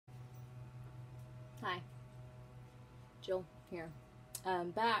Hi, Jill here.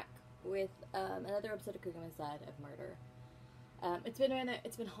 Back with another episode of Cooking Inside of Murder. It's been a minute,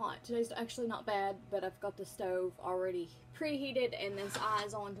 it's been hot. Today's actually not bad, but I've got the stove already preheated and this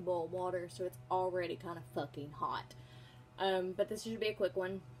eye's on to boil water, so it's already kind of fucking hot. But this should be a quick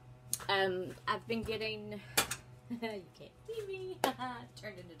one. I've been getting... you can't see me.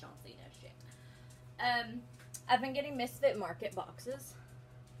 Turned into John Cena shit. I've been getting Misfit Market boxes.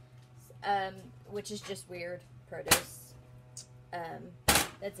 Which is just weird produce.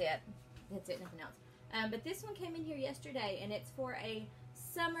 That's it, nothing else. But this one came in here yesterday, and it's for the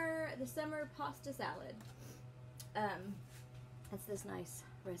summer pasta salad. It's this nice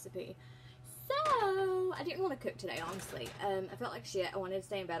recipe. So, I didn't want to cook today, honestly. I felt like shit. I wanted to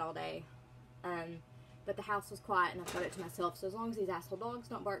stay in bed all day. But the house was quiet, and I've got it to myself, so as long as these asshole dogs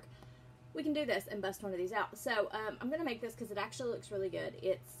don't bark, we can do this and bust one of these out. So, I'm going to make this because it actually looks really good.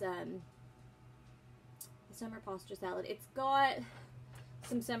 It's, the summer pasta salad. It's got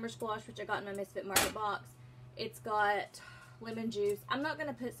some summer squash, which I got in my Misfit Market box. It's got lemon juice. I'm not going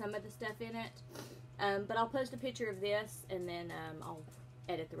to put some of the stuff in it, but I'll post a picture of this, and then, I'll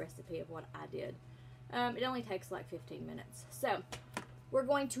edit the recipe of what I did. It only takes like 15 minutes. So, we're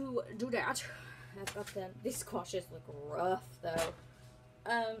going to do that. I've got them. These squashes look rough, though.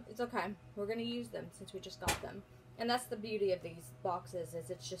 It's okay. We're going to use them since we just got them. And that's the beauty of these boxes, is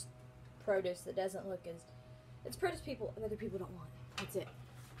it's just produce that doesn't look as... It's produce other people don't want. That's it.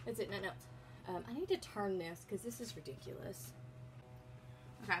 That's it. Nothing else. I need to turn this because this is ridiculous.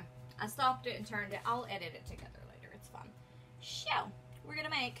 Okay. I stopped it and turned it. I'll edit it together later. It's fun. So, we're going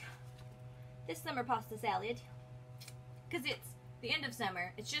to make this summer pasta salad because it's the end of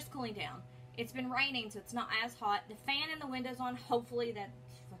summer. It's just cooling down. It's been raining, so it's not as hot. The fan in the window's on. Hopefully that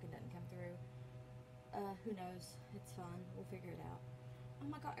fucking doesn't come through. Who knows? It's fun. We'll figure it out. Oh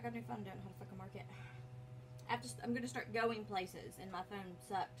my god, I got a new phone. I don't know how to fucking mark it. I'm going to start going places, and my phone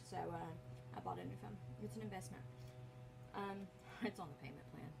sucked, so I bought a new phone. It's an investment. It's on the payment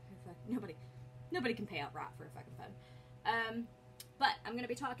plan. Nobody can pay outright for a fucking phone. But I'm going to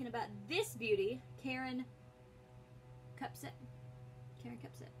be talking about this beauty, Karyn Kupcinet.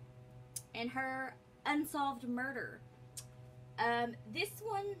 And her unsolved murder. This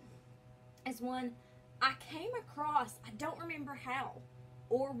one is one I came across. I don't remember how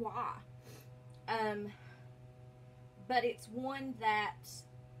or why. But it's one that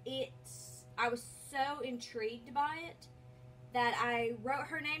I was so intrigued by it that I wrote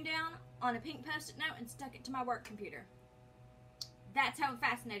her name down on a pink post-it note and stuck it to my work computer. That's how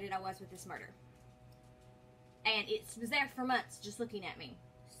fascinated I was with this murder. And it was there for months just looking at me.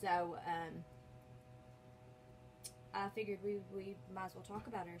 So, I figured we might as well talk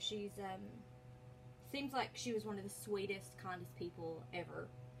about her. She's, seems like she was one of the sweetest, kindest people ever.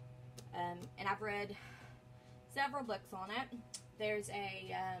 And I've read several books on it. There's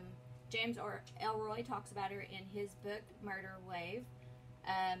a, James Elroy talks about her in his book, Murder Wave.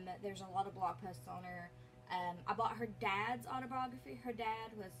 There's a lot of blog posts on her. I bought her dad's autobiography. Her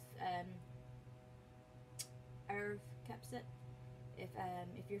dad was, Karyn Kupcinet.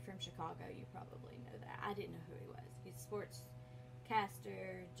 If you're from Chicago, you probably know that. I didn't know who he was. He's a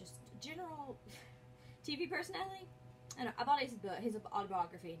sportscaster, just general TV personality. I bought his book, his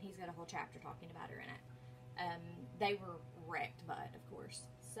autobiography, and he's got a whole chapter talking about her in it. They were wrecked by it, of course.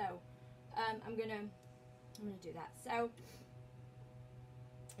 So, I'm gonna do that. So,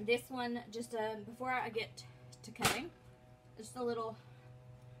 this one, just before I get to cutting, just a little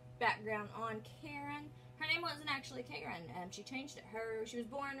background on Karyn. Her name wasn't actually Karyn. She changed it. She was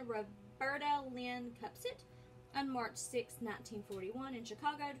born Roberta Lynn Kupcinet on March 6, 1941 in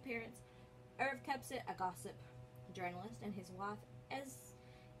Chicago to parents Irv Kupcinet, a gossip journalist, and his wife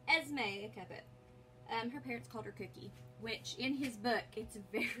Esme Kupcinet. Her parents called her Cookie, which in his book, it's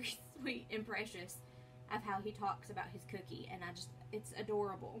very sweet and precious of how he talks about his cookie, and it's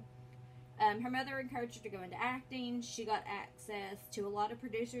adorable. Her mother encouraged her to go into acting. She got access to a lot of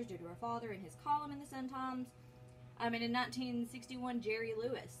producers due to her father and his column in the Sun-Times. And in 1961, Jerry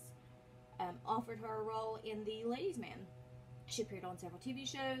Lewis offered her a role in The Ladies' Man. She appeared on several TV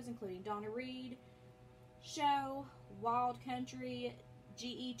shows, including Donna Reed Show, Wild Country,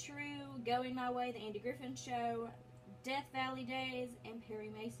 G.E. True, Going My Way, The Andy Griffin Show, Death Valley Days, and Perry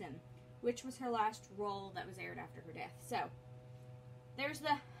Mason, which was her last role that was aired after her death. So, there's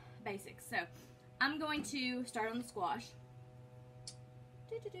the basics. So, I'm going to start on the squash.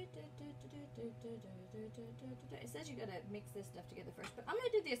 It says you gotta mix this stuff together first, but I'm gonna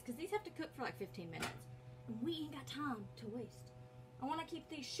do this because these have to cook for like 15 minutes. And we ain't got time to waste. I want to keep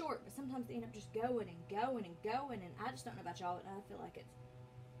these short, but sometimes they end up just going and going and going, and I just don't know about y'all, but I feel like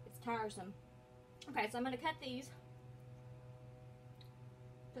it's tiresome. Okay, so I'm going to cut these.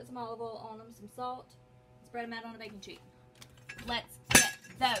 Put some olive oil on them, some salt. Spread them out on a baking sheet. Let's get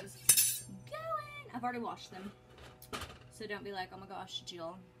those going. I've already washed them. So don't be like, oh my gosh,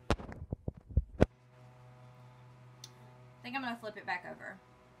 Jill. I think I'm going to flip it back over.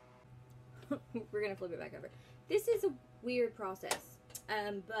 We're going to flip it back over. This is a weird process.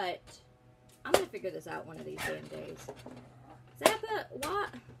 But I'm going to figure this out one of these damn days. Zappa, what?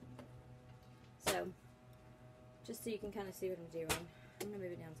 So, just so you can kind of see what I'm doing. I'm going to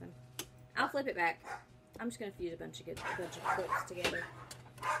move it down some. I'll flip it back. I'm just going to fuse a bunch of clips together.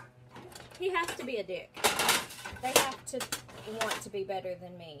 He has to be a dick. They have to want to be better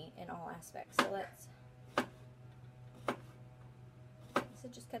than me in all aspects. So let's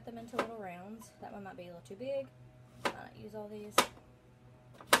just cut them into little rounds. That one might be a little too big. Might not use all these.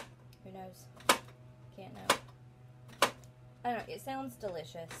 Who knows? Can't know. I don't know. It sounds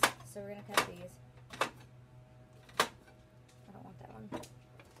delicious. So we're going to cut these. I don't want that one. I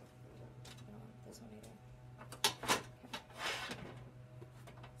don't want this one either. Okay.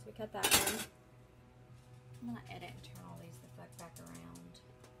 So we cut that one. I'm going to edit and turn all these the fuck back around.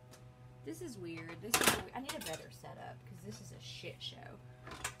 This is weird. I need a better setup because this is a shit show.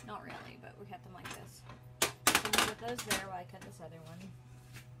 Not really, but we cut them like this. So I'm going to put those there while I cut this other one.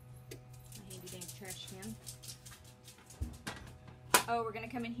 My handy dandy trash can. Oh, we're going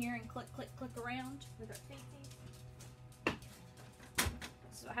to come in here and click, click, click around with our feetsies.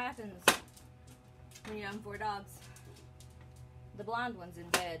 This is what happens when you own 4 dogs. The blind one's in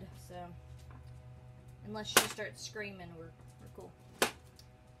bed, so unless she starts screaming, we're cool.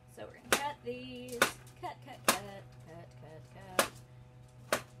 So we're going to cut these. Cut, cut, cut, cut, cut, cut.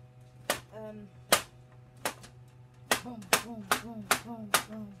 Boom, boom, boom, boom,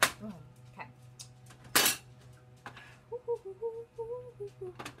 boom, boom. Okay.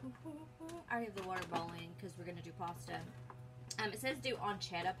 I already have the water boiling because we're going to do pasta. It says do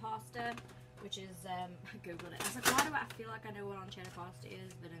pancetta pasta, which is, I googled it. I was like, why do I feel like I know what pancetta pasta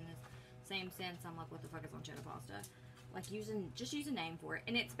is? But in the same sense, I'm like, what the fuck is pancetta pasta? Like, just use a name for it.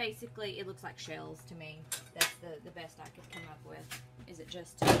 And it's basically, it looks like shells to me. That's the best I could come up with. Is it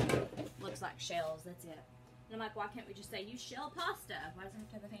just looks like shells. That's it. And I'm like, why can't we just say use shell pasta? Why does it have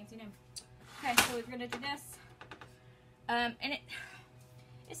to have a fancy name? Okay, so we're going to do this. And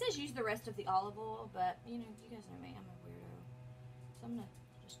it says use the rest of the olive oil, but, you know, you guys know me. I'm a weirdo. So I'm going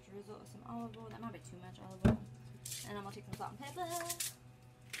to just drizzle with some olive oil. That might be too much olive oil. And I'm going to take some salt and pepper.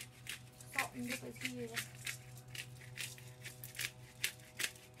 Salt and pepper here.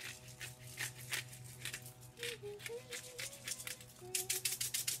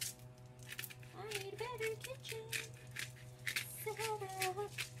 I need a better kitchen setup.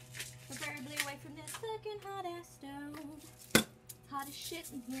 Preferably away from this fucking hot ass stove. It's hot as shit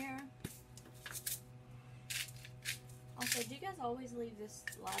in here. Also, do you guys always leave this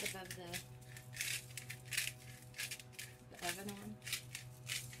light above the oven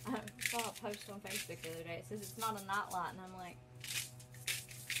on? I saw a post on Facebook the other day. It says it's not a night light, and I'm like,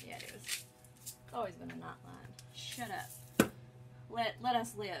 yeah, it is. It's always been a night light. Shut up. Let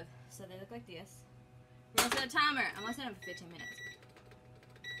us live. So they look like this. We're gonna set a timer. I'm gonna set them for 15 minutes.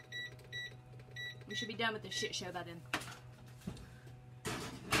 We should be done with this shit show by then.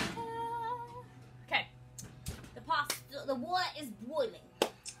 Okay. The pasta, the water is boiling.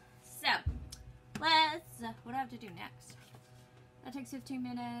 So, let's, what do I have to do next? That takes 15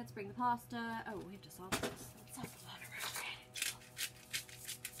 minutes. Bring the pasta. Oh, we have to salt this. Let's salt the water right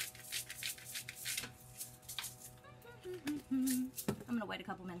in. I'm gonna wait a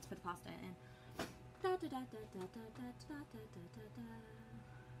couple minutes for the pasta in.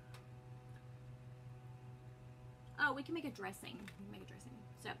 Oh, we can make a dressing.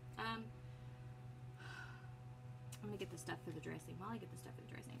 So, I'm gonna get the stuff for the dressing. While I get the stuff for the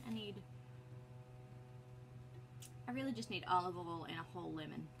dressing, I really just need olive oil and a whole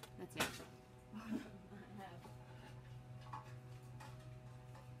lemon. That's it.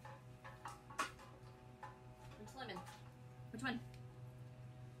 Which lemon? Which one?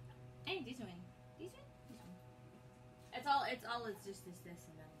 Hey, this one. This one? This one. It's just this,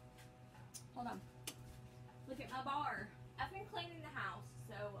 and then. Hold on. Look at my bar. I've been cleaning the house,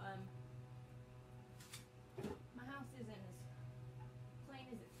 so, my house isn't as clean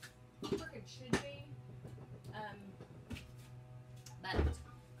as it freaking should be. But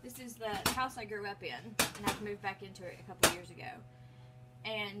this is the house I grew up in, and I've moved back into it a couple years ago.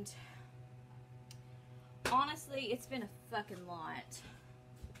 And honestly, it's been a fucking lot.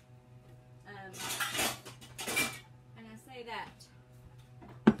 And I say that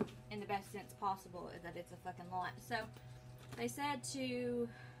in the best sense possible, that it's a fucking lot. So they said to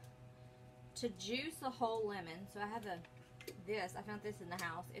to juice a whole lemon. So I have this. I found this in the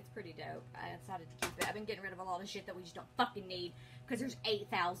house. It's pretty dope. I decided to keep it. I've been getting rid of a lot of shit that we just don't fucking need because there's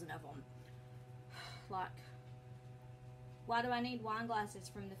 8,000 of them. Like, why do I need wine glasses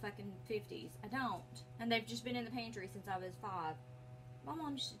from the fucking 50s? I don't. And they've just been in the pantry since I was 5. My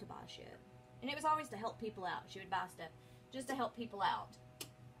mom used to buy shit. And it was always to help people out. She would buy stuff just to help people out.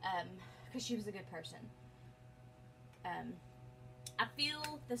 Because she was a good person. I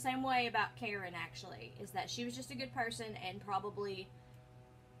feel the same way about Karyn, actually. Is that she was just a good person and probably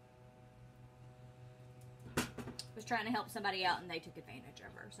was trying to help somebody out and they took advantage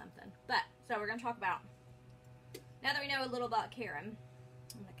of her or something. But, so we're going to talk about, now that we know a little about Karyn,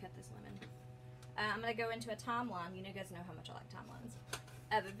 I'm going to cut this lemon. I'm going to go into a timeline. You guys know how much I like timelines.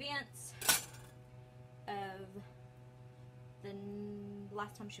 Of events of the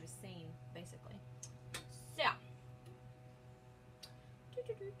last time she was seen, basically. So,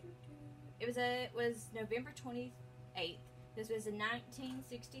 it was November 28th. This was in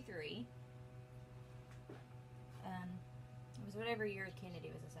 1963. It was whatever year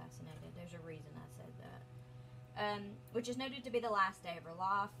Kennedy was assassinated. There's a reason I said that. Which is noted to be the last day of her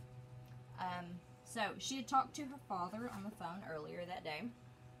life. So, she had talked to her father on the phone earlier that day.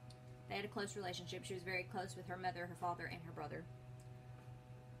 They had a close relationship. She was very close with her mother, her father, and her brother.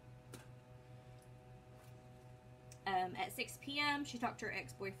 At 6 p.m., she talked to her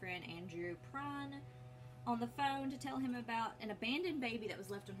ex-boyfriend, Andrew Prine, on the phone to tell him about an abandoned baby that was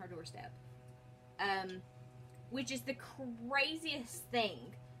left on her doorstep. Which is the craziest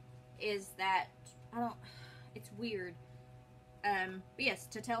thing, is that, it's weird. But yes,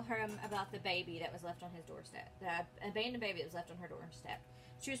 to tell him about the baby that was left on his doorstep. The abandoned baby that was left on her doorstep.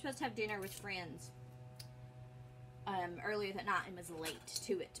 She was supposed to have dinner with friends earlier that night and was late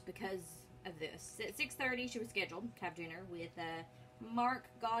to it because of this. At 6:30, she was scheduled to have dinner with Mark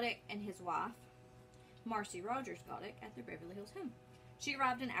Goddick and his wife, Marcy Rogers Goddick, at their Beverly Hills home. She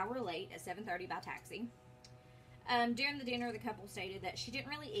arrived an hour late at 7:30 by taxi. During the dinner, the couple stated that she didn't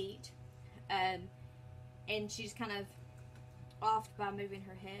really eat, and she just kind of offed by moving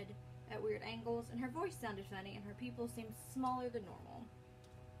her head at weird angles, and her voice sounded funny, and her pupils seemed smaller than normal.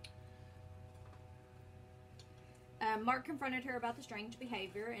 Mark confronted her about the strange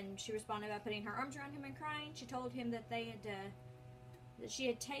behavior, and she responded by putting her arms around him and crying. She told him that that she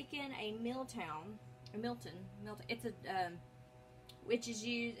had taken a Milton. It's which is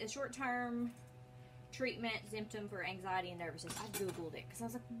used a short-term treatment symptom for anxiety and nervousness. I googled it because I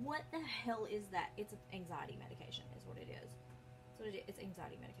was like, "What the hell is that?" It's an anxiety medication, is what it is. That's what it is. It's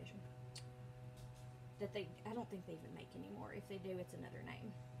anxiety medication that I don't think they even make anymore. If they do, it's another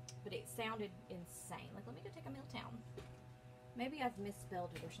name. But it sounded insane. Like, let me go take a Milltown. Maybe I've misspelled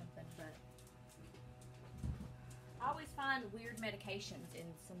it or something, but I always find weird medications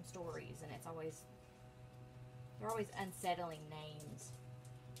in some stories, and they're always unsettling names.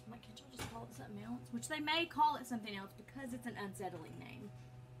 I'm like, can't y'all just call it something else? Which they may call it something else because it's an unsettling name.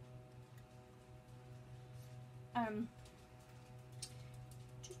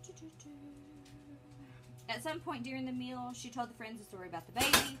 At some point during the meal, she told the friends a story about the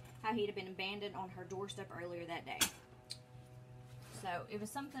baby, how he'd have been abandoned on her doorstep earlier that day. So, it was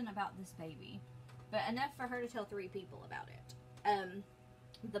something about this baby, but enough for her to tell 3 people about it.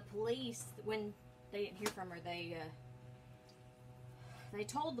 The police, when they didn't hear from her, they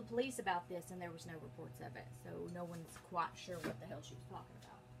told the police about this, and there was no reports of it, so no one's quite sure what the hell she was talking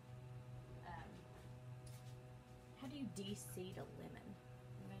about. How do you de-seed a lemon?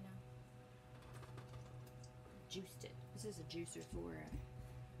 Anybody know? Juiced it. This is a juicer for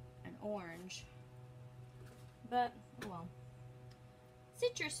an orange. But, well.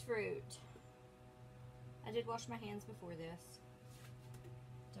 Citrus fruit. I did wash my hands before this.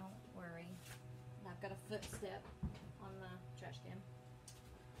 Don't worry. And I've got a footstep on the trash can.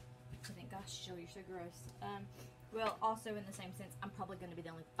 I think, gosh, Joe, you're so gross. Well, also in the same sense, I'm probably going to be the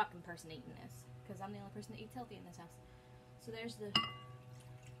only fucking person eating this. Because I'm the only person that eats healthy in this house. So there's the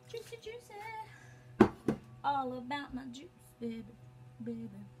juicy. All about my juice, baby.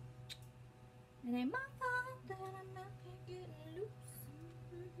 It ain't my fault that I'm out here getting loose.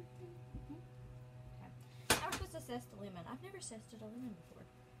 Okay. Now we're supposed to zest a lemon. I've never zested a lemon before.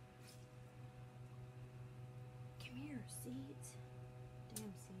 Come here, seeds.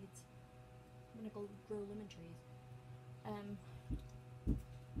 Damn seeds. I'm gonna go grow lemon trees.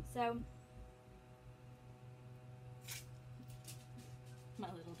 So my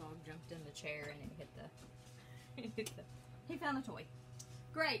little dog jumped in the chair and it hit the he found a toy.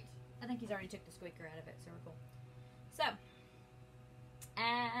 Great. I think he's already took the squeaker out of it, so we're cool. So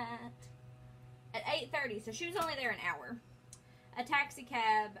at 8:30, so she was only there an hour. A taxi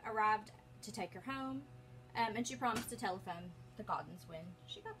cab arrived to take her home, and she promised to telephone the Goddens when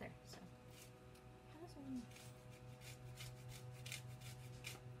she got there. So, how does one...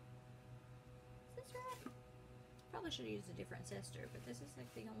 Is this right? Probably should have used a different sister, but this is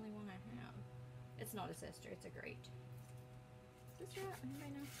like the only one I have. It's not a sister, it's a great. Is this right?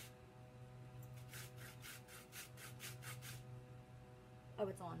 Anybody know? Oh,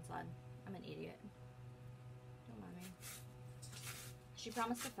 it's on inside. I'm an idiot. Don't mind me. She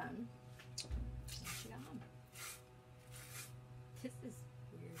promised a phone. And she got home. This is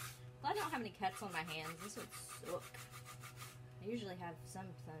weird. Well, I don't have any cuts on my hands. This would suck. I usually have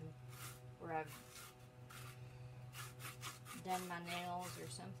something where I've done my nails or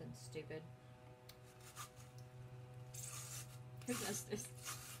something stupid. Who does this?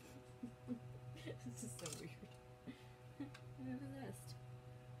 This is so weird. Who this?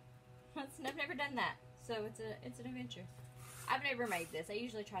 I've never done that, so it's an adventure. I've never made this. I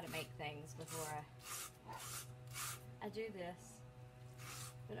usually try to make things before I do this,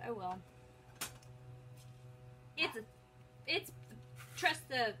 but oh well. It's trust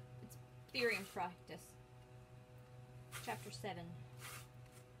the theory and practice. Chapter 7.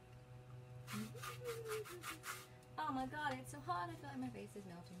 Oh my god, it's so hot. I feel like my face is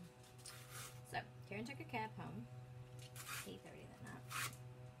melting. So Karyn took a cab home. 8:30 that night.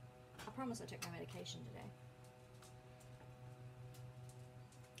 I promise I took my medication today.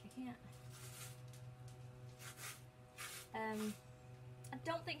 I can't. I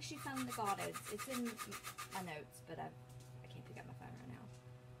don't think she found the Goddens. It's in my notes, but I can't pick up my phone right now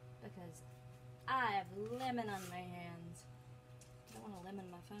because I have lemon on my hands. I don't want to lemon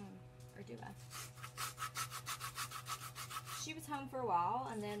my phone, or do I? She was home for a while,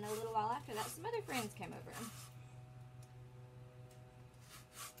 and then a little while after that, some other friends came over.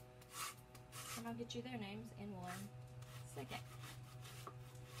 And I'll get you their names in 1 second.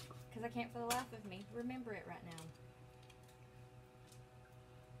 Because I can't for the life of me remember it right now.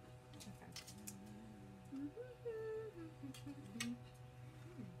 Okay.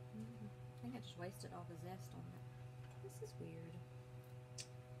 I think I just wasted all the zest on that. This is weird.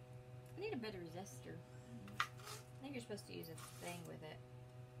 I need a better zester. I think you're supposed to use a thing with it.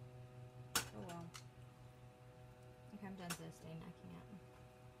 Oh well. Okay, I'm done zesting. I can't.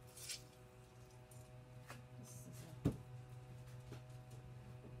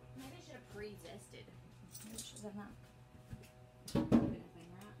 Maybe I should have pre-zested. Maybe should have not do anything,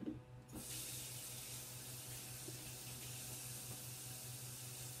 right?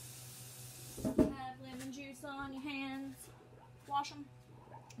 Have lemon juice on your hands. Wash them.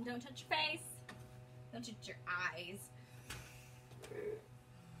 And don't touch your face. Don't touch your eyes.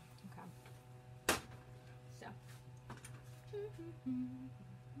 Okay. So.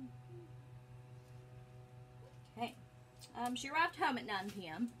 Okay. She arrived home at 9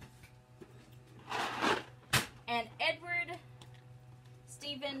 p.m. And Edward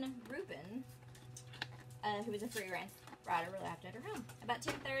Stephen Rubin, who was a freelance writer, arrived at her home. About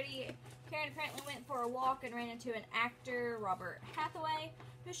 10:30, Karyn apparently went for a walk and ran into an actor, Robert Hathaway,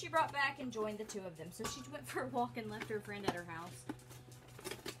 who she brought back and joined the two of them. So she went for a walk and left her friend at her house.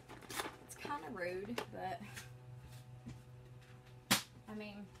 It's kind of rude, but I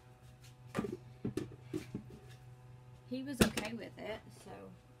mean, he was okay with it. So,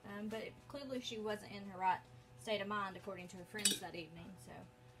 but clearly she wasn't in her right state of mind, according to her friends that evening. So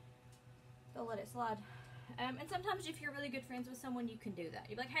they'll let it slide. And sometimes if you're really good friends with someone, you can do that.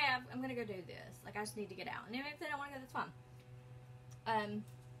 You're like, hey, I'm going to go do this. Like, I just need to get out. And even if they don't want to go, that's fine.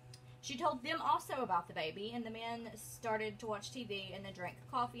 She told them also about the baby, and the men started to watch TV and then drank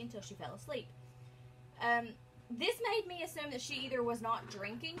coffee until she fell asleep. This made me assume that she either was not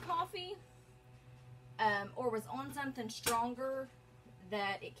drinking coffee or was on something stronger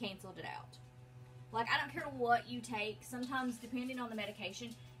that it canceled it out. Like, I don't care what you take. Sometimes, depending on the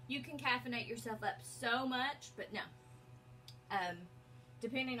medication, you can caffeinate yourself up so much, but no.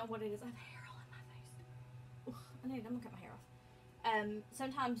 Depending on what it is. I have hair all in my face. Ugh, I'm going to cut my hair off.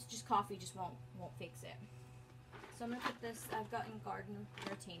 Sometimes just coffee just won't fix it. So I'm going to put this, I've gotten garden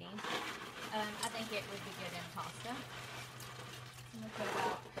rotini. I think it would be good in pasta. I'm going to put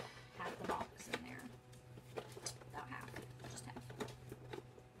about half the box in there. About half. Just half.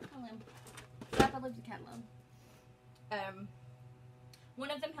 I leave the cat alone. One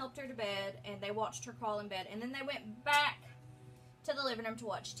of them helped her to bed, and they watched her crawl in bed, and then they went back to the living room to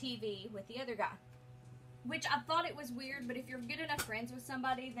watch TV with the other guy. Which I thought it was weird, but if you're good enough friends with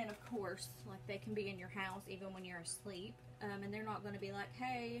somebody, then of course, like, they can be in your house even when you're asleep, and they're not going to be like,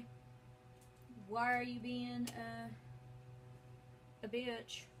 hey, why are you being a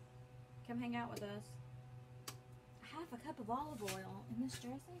bitch? Come hang out with us. I have a cup of olive oil in this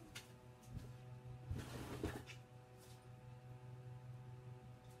dressing.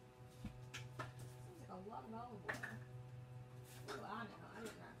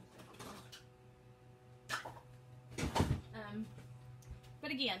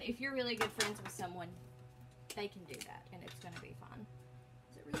 But again, if you're really good friends with someone, they can do that, and it's going to be fun.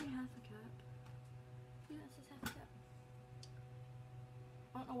 Is it really half a cup? Yeah, it says half a cup.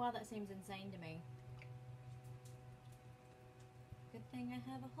 I don't know why that seems insane to me. Good thing I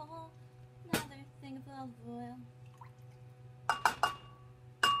have a whole another thing of olive oil.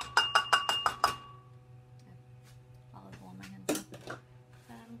 Olive oil on my hands.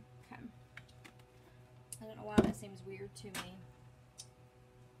 Okay. I don't know why that seems weird to me.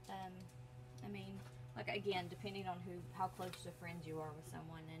 I mean, like, again, depending on how close of friends you are with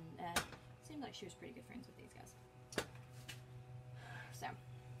someone, and it seemed like she was pretty good friends with these guys. So,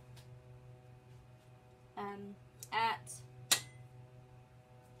 at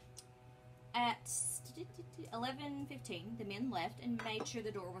 11:15, the men left and made sure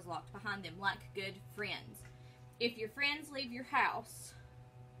the door was locked behind them, like good friends. If your friends leave your house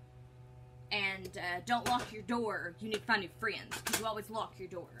and don't lock your door, you need to find new friends, because you always lock your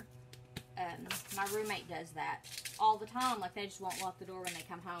door. My roommate does that all the time. Like, they just won't lock the door when they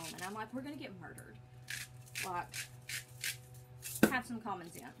come home, and I'm like, we're gonna get murdered. Like, have some common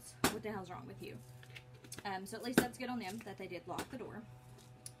sense. What the hell's wrong with you? So at least that's good on them that they did lock the door.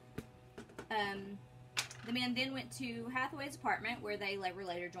 The men then went to Hathaway's apartment, where they were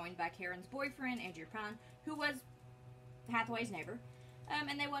later joined by Karyn's boyfriend, Andrew Prine, who was Hathaway's neighbor.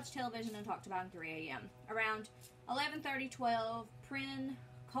 And they watched television and talked about him 3 a.m. Around 11:30-12, Prine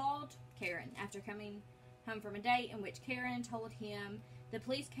called Karyn after coming home from a date in which Karyn told him the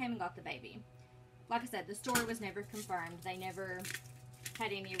police came and got the baby. Like I said, the story was never confirmed. They never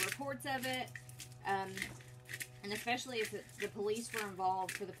had any reports of it. And especially if the police were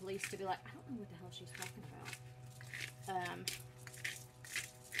involved, for the police to be like, I don't know what the hell she's talking about.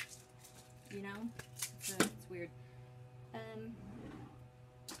 You know? So it's weird. And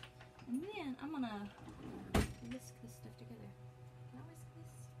then I'm gonna whisk this stuff together. Can I whisk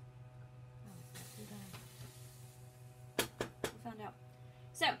this? Oh, it's not too bad. We found out.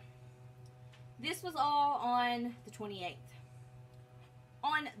 So, this was all on the 28th.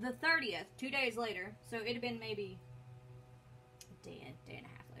 On the 30th, 2 days later, so it had been maybe a day and a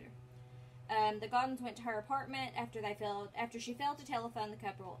half later, the Gaudens went to her apartment after she failed to telephone the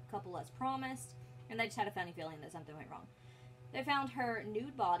couple as promised, and they just had a funny feeling that something went wrong. They found her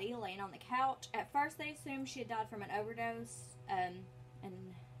nude body laying on the couch. At first, they assumed she had died from an overdose, and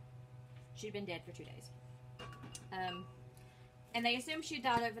she'd been dead for 2 days. And they assumed she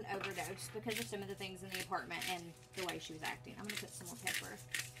died of an overdose because of some of the things in the apartment and the way she was acting. I'm going to put some more pepper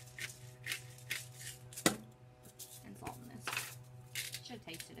and salt in this. Should have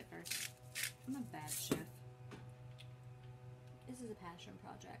tasted it first. I'm a bad chef. This is a passion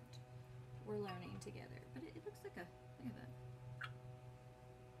project. We're learning together. But it looks like a... Look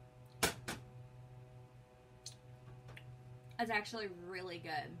at that. It's actually really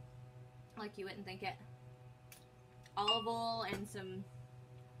good. Like, you wouldn't think it. Olive oil and some,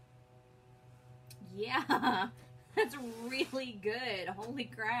 yeah, that's really good. Holy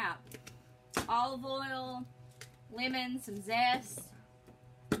crap. Olive oil, lemon, some zest.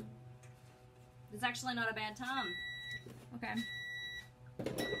 It's actually not a bad time. Okay.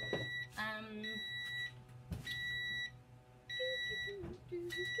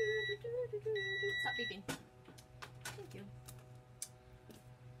 Stop beeping. Thank you.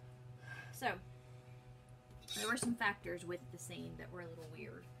 So, there were some factors with the scene that were a little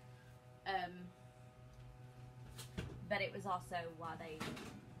weird. But it was also why they,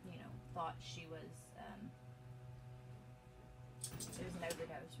 thought she was, it was an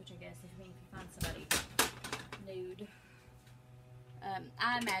overdose, which I guess, if you find somebody nude,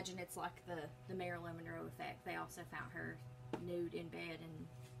 I imagine it's like the Marilyn Monroe effect. They also found her nude in bed and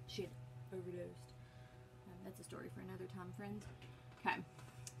she had overdosed. That's a story for another time, friends. Okay,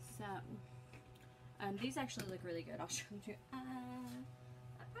 so... these actually look really good. I'll show them to you.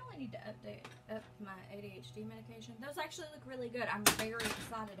 I probably need to up my ADHD medication. Those actually look really good. I'm very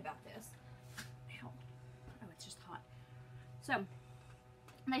excited about this. Ow. Oh, it's just hot. So,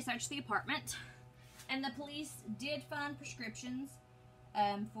 they searched the apartment, and the police did find prescriptions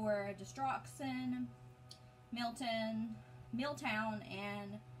for Distrauxin, Miltown,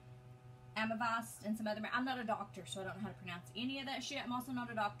 and Amavast, and some other... I'm not a doctor, so I don't know how to pronounce any of that shit. I'm also not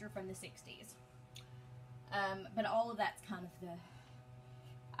a doctor from the 60s. But all of that's kind of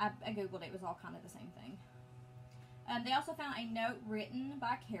I googled it, it was all kind of the same thing. They also found a note written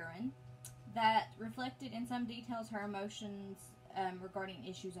by Karyn that reflected in some details her emotions regarding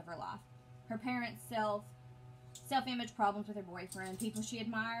issues of her life. Her parents' self-image problems with her boyfriend, people she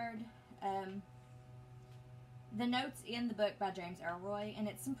admired. The note's in the book by James Ellroy, and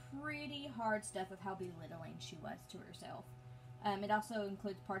it's some pretty hard stuff of how belittling she was to herself. It also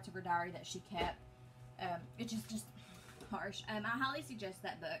includes parts of her diary that she kept. It's just harsh. I highly suggest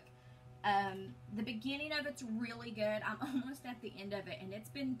that book. The beginning of it's really good. I'm almost at the end of it, and it's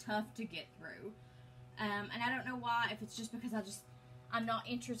been tough to get through. And I don't know why, if it's just because I'm not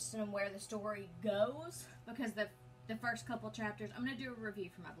interested in where the story goes, because the first couple chapters, I'm going to do a review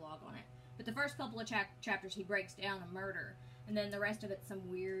for my blog on it, but the first couple of chapters he breaks down a murder, and then the rest of it's some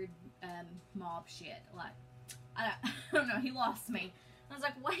weird mob shit. Like, I don't know, he lost me. I was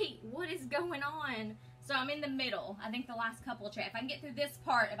like, wait, what is going on? So I'm in the middle. I think the last couple of chapters, if I can get through this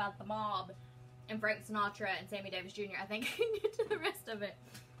part about the mob and Frank Sinatra and Sammy Davis Jr., I think I can get to the rest of it.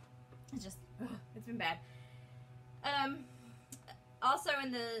 It's just, it's been bad. Also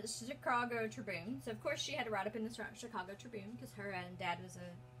in the Chicago Tribune. So, of course, she had to write up in the Chicago Tribune because her dad was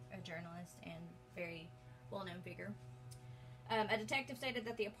a journalist and very well-known figure. A detective stated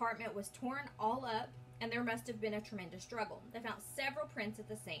that the apartment was torn all up and there must have been a tremendous struggle. They found several prints at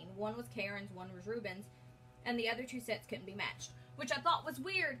the scene. One was Karyn's, one was Ruben's, and the other two sets couldn't be matched, which I thought was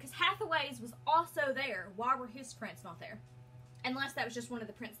weird because Hathaway's was also there. Why were his prints not there? Unless that was just one of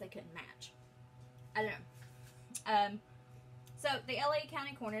the prints they couldn't match. I don't know. So, the LA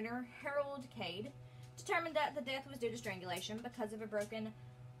County Coroner, Harold Cade, determined that the death was due to strangulation because of a broken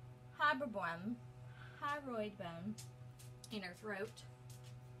hyoid bone in her throat.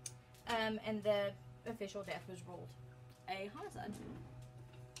 And the official death was ruled a homicide.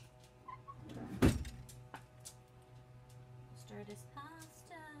 Stir this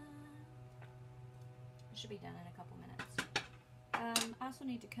pasta. It should be done in a couple minutes. I also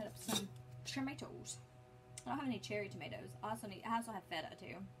need to cut up some tomatoes. I don't have any cherry tomatoes. I also have feta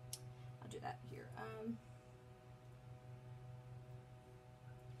too. I'll do that here.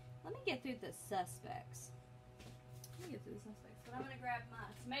 Let me get through the suspects. But I'm gonna grab my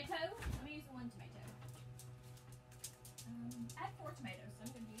tomato. I'm gonna use one tomato. I have 4 tomatoes, so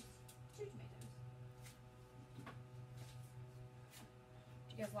I'm gonna use 2 tomatoes.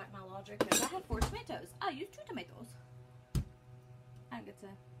 Do you guys like my logic? Because I have 4 tomatoes. I'll use 2 tomatoes. I think it's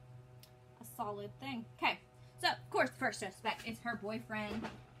a solid thing. Okay. So, of course, the first suspect is her boyfriend,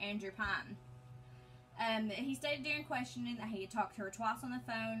 Andrew Pine. He stated during questioning that he had talked to her twice on the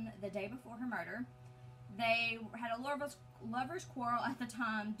phone the day before her murder. They had a lover's quarrel at the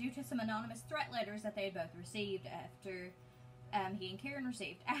time due to some anonymous threat letters that they had both received after he and Karyn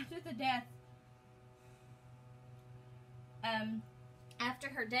received. After the death, after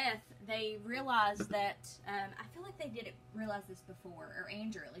her death, they realized that, I feel like they didn't realize this before, or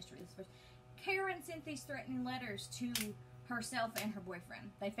Andrew at least realized this first. Karyn sent these threatening letters to herself and her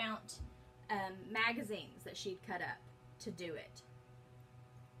boyfriend. They found magazines that she'd cut up to do it.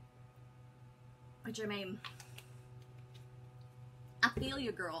 Which, I mean, I feel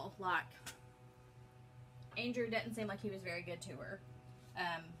you, girl. Like, Andrew doesn't seem like he was very good to her.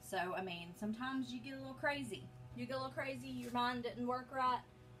 So, I mean, sometimes you get a little crazy. Your mind didn't work right.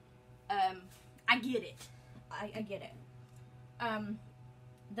 I get it. I get it.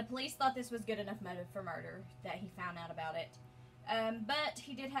 The police thought this was good enough motive for murder, that he found out about it. But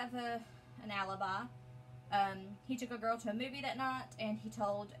he did have an alibi. He took a girl to a movie that night, and he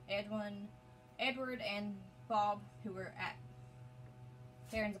told Edward and Bob, who were at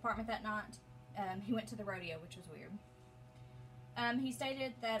Karyn's apartment that night, he went to the rodeo, which was weird. He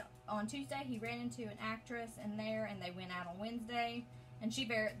stated that on Tuesday he ran into an actress in there, and they went out on Wednesday, and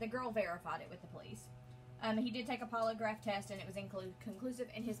the girl verified it with the police. He did take a polygraph test, and it was conclusive,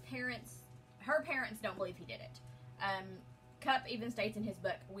 and her parents don't believe he did it. Cup even states in his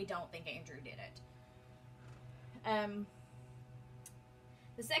book, we don't think Andrew did it.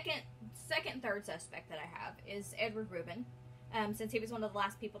 The second and third suspect that I have is Edward Rubin, since he was one of the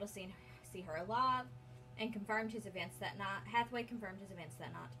last people to see her alive, and confirmed his events that night. Hathaway confirmed his events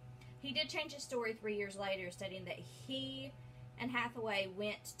that night. He did change his story 3 years later, stating that he and Hathaway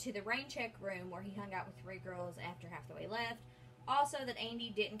went to the rain check room where he hung out with 3 girls after Hathaway left. Also, that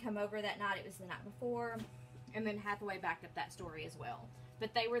Andy didn't come over that night, it was the night before. And then Hathaway backed up that story as well.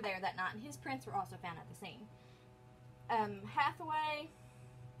 But they were there that night, and his prints were also found at the scene. Hathaway,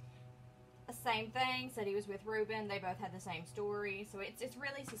 same thing, said he was with Ruben. They both had the same story. So it's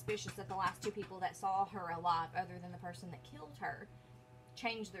really suspicious that the last 2 people that saw her alive, other than the person that killed her,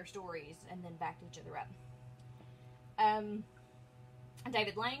 changed their stories and then backed each other up.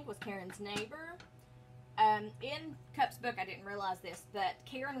 David Lang was Karyn's neighbor. In Cup's book, I didn't realize this, but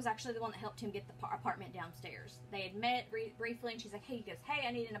Karyn was actually the one that helped him get the apartment downstairs. They had met briefly, and she's like, hey,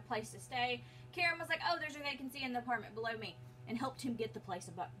 I need a place to stay. Karyn was like, oh, there's a vacancy in the apartment below me, and helped him get the place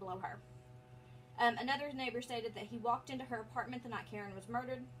below her. Another neighbor stated that he walked into her apartment the night Karyn was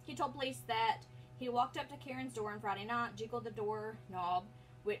murdered. He told police that He walked up to Karyn's door on Friday night, jiggled the door knob,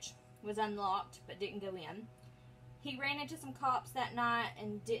 which was unlocked but didn't go in. He ran into some cops that night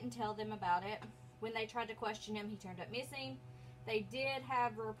and didn't tell them about it. When they tried to question him, he turned up missing. They did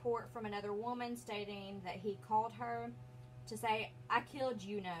have a report from another woman stating that he called her to say, I killed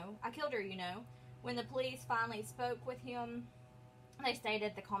her, you know. When the police finally spoke with him, they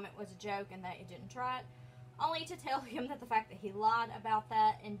stated the comment was a joke and that it didn't try it, only to tell him that the fact that he lied about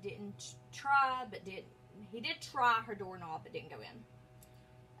that and didn't try, he did try her doorknob but didn't go in.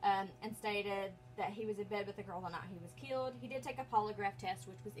 And stated that he was in bed with the girl the night he was killed. He did take a polygraph test,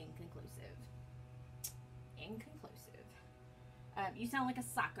 which was inconclusive. You sound like a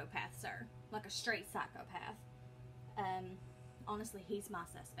psychopath, sir. Like a straight psychopath. Honestly, he's my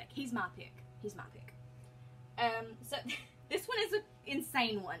suspect. He's my pick. So, this one is an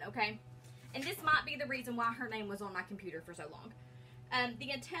insane one, okay? And this might be the reason why her name was on my computer for so long.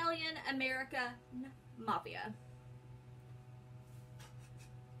 The Italian-American Mafia.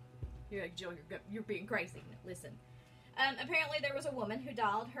 You're like, Jill, you're being crazy. Listen. Apparently there was a woman who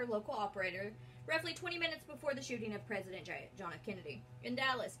dialed her local operator roughly 20 minutes before the shooting of President John F. Kennedy in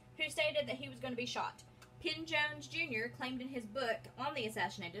Dallas, who stated that he was going to be shot. Penn Jones Jr. claimed in his book on the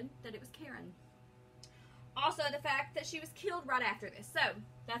assassinated that it was Karyn. Also, the fact that she was killed right after this. So,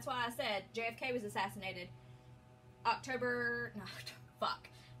 that's why I said JFK was assassinated November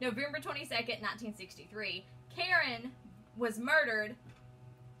 22nd, 1963. Karyn was murdered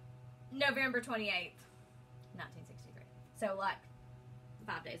November 28th, 1963. So, like,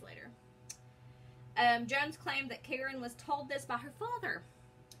 5 days later. Jones claimed that Karyn was told this by her father,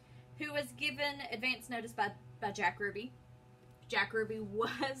 who was given advance notice by Jack Ruby. Jack Ruby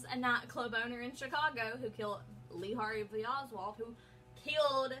was a nightclub owner in Chicago who killed Lee Harvey Oswald, who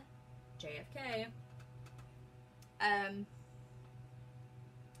killed JFK. And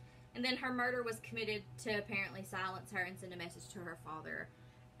then her murder was committed to apparently silence her and send a message to her father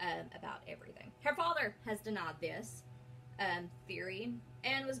about everything. Her father has denied this theory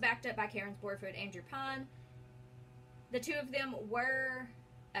and was backed up by Karyn's boyfriend, Andrew Pine. The two of them were,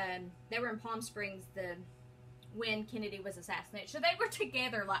 they were in Palm Springs when Kennedy was assassinated. So they were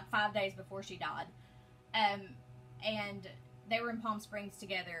together like 5 days before she died. And they were in Palm Springs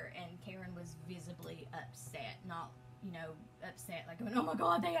together, and Karyn was visibly upset. Not, upset, like going, oh my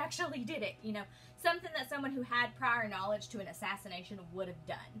God, they actually did it. Something that someone who had prior knowledge to an assassination would have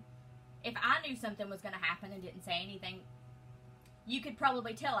done. If I knew something was going to happen and didn't say anything, you could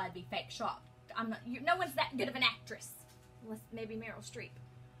probably tell I'd be fake shocked. No one's that good of an actress. Unless maybe Meryl Streep.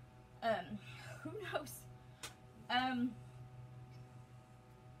 Who knows?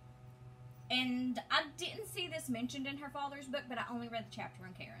 And I didn't see this mentioned in her father's book, but I only read the chapter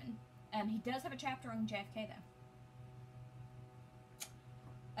on Karyn. He does have a chapter on JFK, though.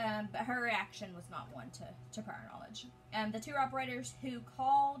 But her reaction was not one to prior knowledge. The two operators who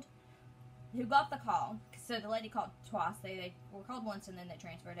got the call, so the lady called twice, they were called once and then they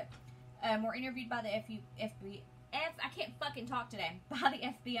transferred it, were interviewed by the FBI, I can't fucking talk today, by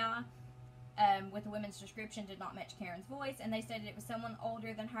the FBI, with the women's description did not match Karyn's voice, and they stated it was someone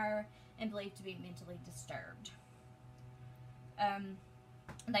older than her and believed to be mentally disturbed.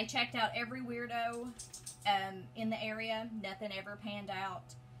 They checked out every weirdo in the area. Nothing ever panned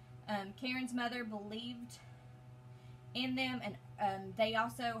out. Karyn's mother believed in them, and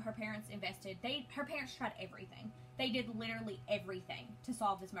her parents invested. Her parents tried everything. They did literally everything to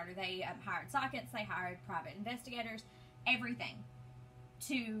solve this murder. They hired psychics, they hired private investigators, everything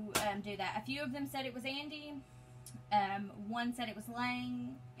to do that. A few of them said it was Andy. One said it was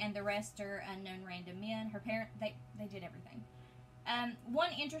Lang, and the rest are unknown random men. Her parents, they did everything.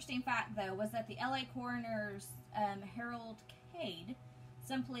 One interesting fact, though, was that the LA coroner's Harold Cade,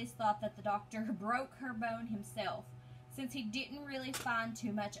 some police thought that the doctor broke her bone himself, since he didn't really find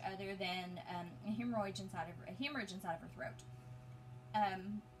too much other than a hemorrhage inside of her throat.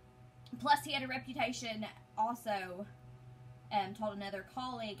 Plus, he had a reputation, also told another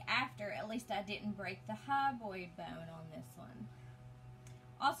colleague after, at least I didn't break the hyboid bone on this one.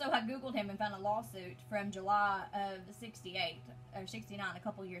 Also, I Googled him and found a lawsuit from July of 68, or 69, a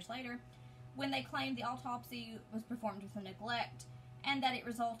couple years later, when they claimed the autopsy was performed with a neglect, and that it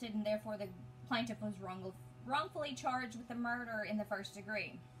resulted, and therefore the plaintiff was wrongfully charged with the murder in the first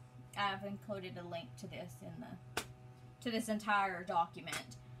degree. I've included a link to this to this entire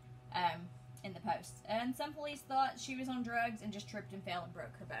document in the post. And some police thought she was on drugs and just tripped and fell and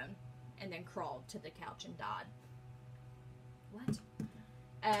broke her bone, and then crawled to the couch and died. What?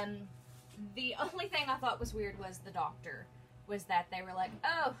 The only thing I thought was weird was the doctor. Was that they were like,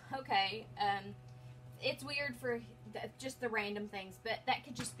 oh, okay, it's weird for just the random things, but that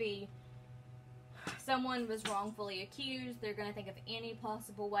could just be someone was wrongfully accused, they're going to think of any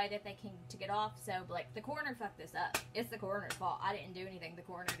possible way that they can to get off. So, like, the coroner fucked this up. It's the coroner's fault. I didn't do anything. The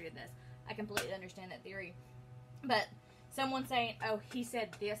coroner did this. I completely understand that theory. But someone saying, oh, he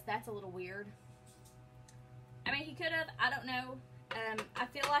said this, that's a little weird. I mean, he could have. I don't know. I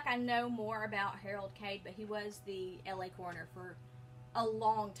feel like I know more about Harold Cade, but he was the LA coroner for a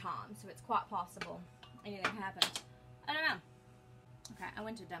long time, so it's quite possible anything happened. I don't know. Okay, I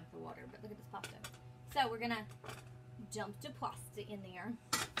went to dump the water, but look at this pasta. So we're gonna dump the pasta in there,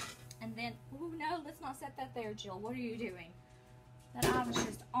 and then, oh no, let's not set that there, Jill. What are you doing? That eye was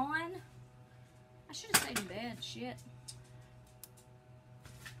just on. I should have stayed in bed. Shit.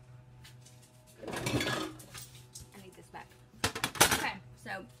 I need this back. Okay,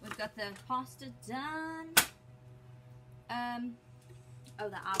 so we've got the pasta done. Oh,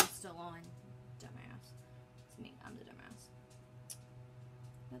 the eye was still on. Dumbass. It's me. I'm the dumbass.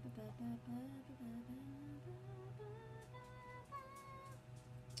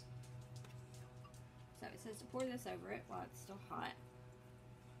 So it says to pour this over it while it's still hot.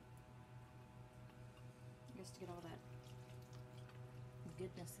 I guess to get all that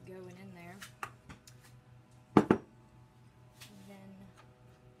goodness going in there. And then, I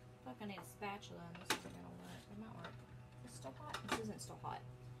feel like I need a spatula and this isn't going to work. It might work. It's still hot? This isn't still hot.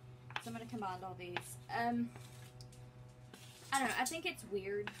 So I'm going to combine all these. I don't know. I think it's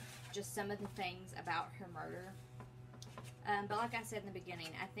weird, just some of the things about her murder. But like I said in the beginning,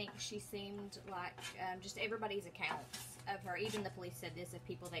 I think she seemed like just everybody's accounts of her. Even the police said this of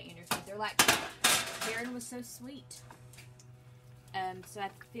people they interviewed. They're like, Karyn was so sweet. So I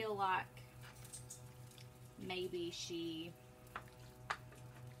feel like maybe she,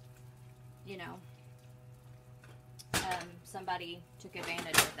 you know, somebody took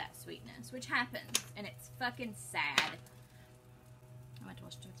advantage of that sweetness, which happens, and it's fucking sad. I went to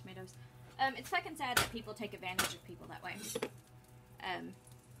wash some tomatoes. It's fucking sad that people take advantage of people that way.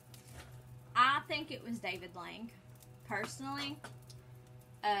 I think it was David Lang, personally,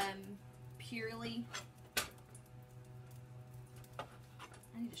 purely,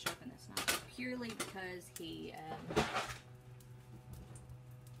 I need to sharpen this knife, purely because he,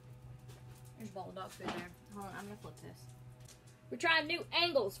 there's a bowl of dog food there. Hold on, I'm going to flip this. We're trying new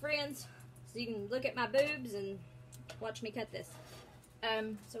angles, friends, so you can look at my boobs and watch me cut this.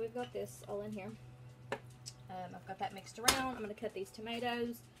 So we've got this all in here. I've got that mixed around. I'm going to cut these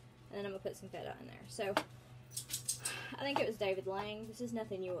tomatoes, and then I'm going to put some feta in there. So, I think it was David Lang. This is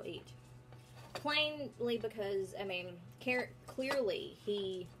nothing you will eat. Plainly because, I mean, clearly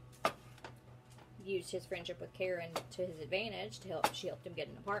he used his friendship with Karyn to his advantage. She helped him get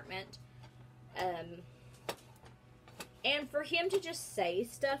an apartment. And for him to just say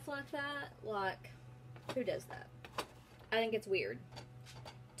stuff like that, like, who does that? I think it's weird.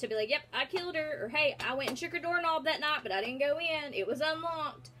 To be like, yep, I killed her, or hey, I went and shook her doorknob that night, but I didn't go in. It was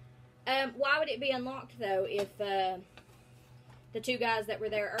unlocked. Why would it be unlocked, though, if the two guys that were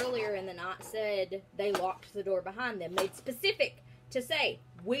there earlier in the night said they locked the door behind them? Made specific to say,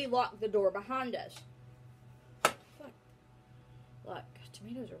 we locked the door behind us. Fuck. Like,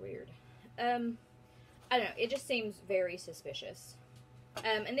 tomatoes are weird. I don't know. It just seems very suspicious.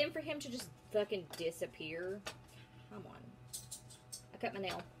 And then for him to just fucking disappear. Come on. I cut my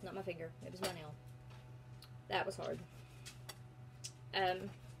nail, not my finger. It was my nail. That was hard.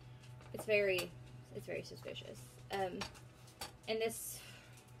 It's very suspicious. And this,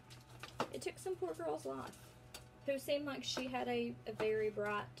 it took some poor girl's life, who seemed like she had a very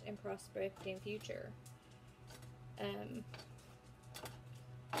bright and prospering future.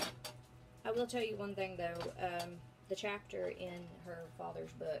 I will tell you one thing though. The chapter in her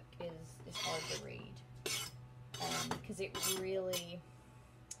father's book is hard to read. Because it really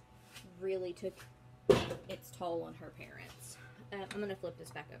took its toll on her parents. I'm going to flip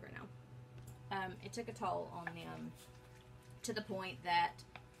this back over now. It took a toll on them to the point that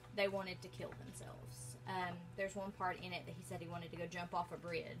they wanted to kill themselves. There's one part in it that he said he wanted to go jump off a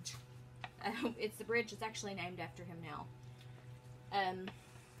bridge. It's the bridge that's actually named after him now.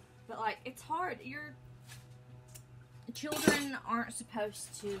 But, like, it's hard. Children aren't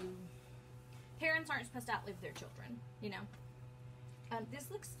supposed to... Parents aren't supposed to outlive their children, you know.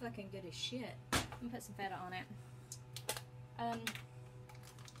 This looks fucking good as shit. I'm gonna put some feta on it.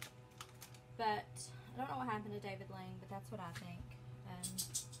 But I don't know what happened to David Lang, but that's what I think.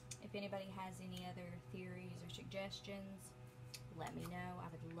 If anybody has any other theories or suggestions, let me know. I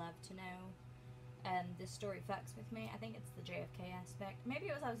would love to know. This story fucks with me. I think it's the JFK aspect. Maybe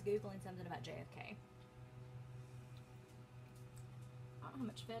it was I was Googling something about JFK. I don't know how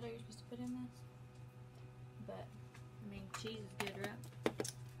much feta you're supposed to put in this. But, I mean, cheese is good, right?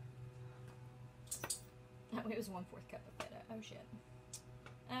 Oh, it was 1/4 cup of feta. Oh shit.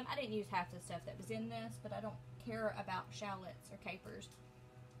 I didn't use half the stuff that was in this, but I don't care about shallots or capers.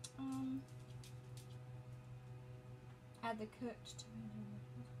 Add the cooked tomato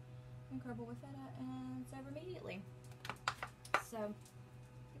and crumble with feta and serve immediately. So,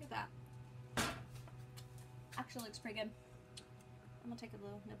 look at that. Actually looks pretty good. I'm gonna take a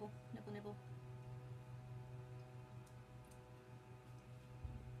little nibble.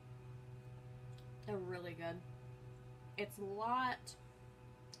 They're really good. It's light.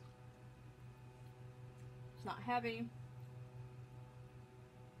 It's not heavy.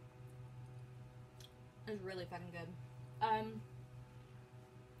 It's really fucking good. I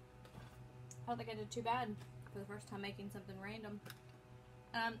don't think I did too bad for the first time making something random.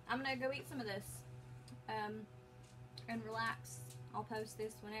 I'm gonna go eat some of this and relax. I'll post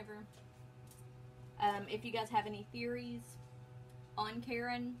this whenever. If you guys have any theories on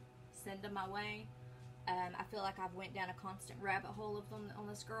Karyn, send them my way. I feel like I've went down a constant rabbit hole of them on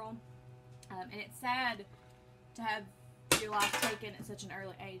this girl. And it's sad to have your life taken at such an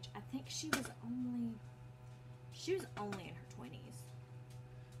early age. I think she was only in her 20s.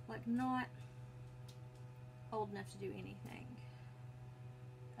 Like, not old enough to do anything.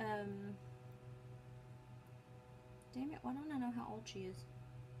 Damn it, why don't I know how old she is?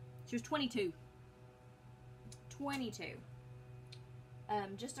 She was 22. 22.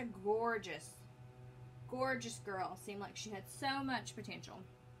 Just a gorgeous girl. Seemed like she had so much potential.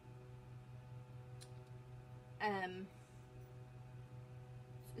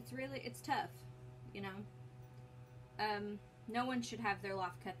 It's tough, you know. No one should have their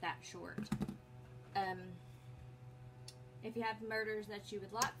life cut that short. If you have murders that you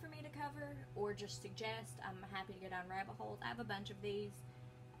would like for me to cover or just suggest, I'm happy to go down rabbit holes. I have a bunch of these.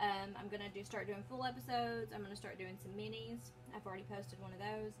 I'm going to start doing full episodes. I'm going to start doing some minis. I've already posted one of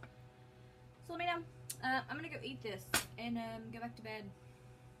those. So let me know. I'm going to go eat this and go back to bed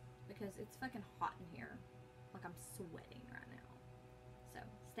because it's fucking hot in here. Like, I'm sweating right now. So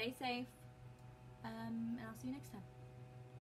stay safe, and I'll see you next time.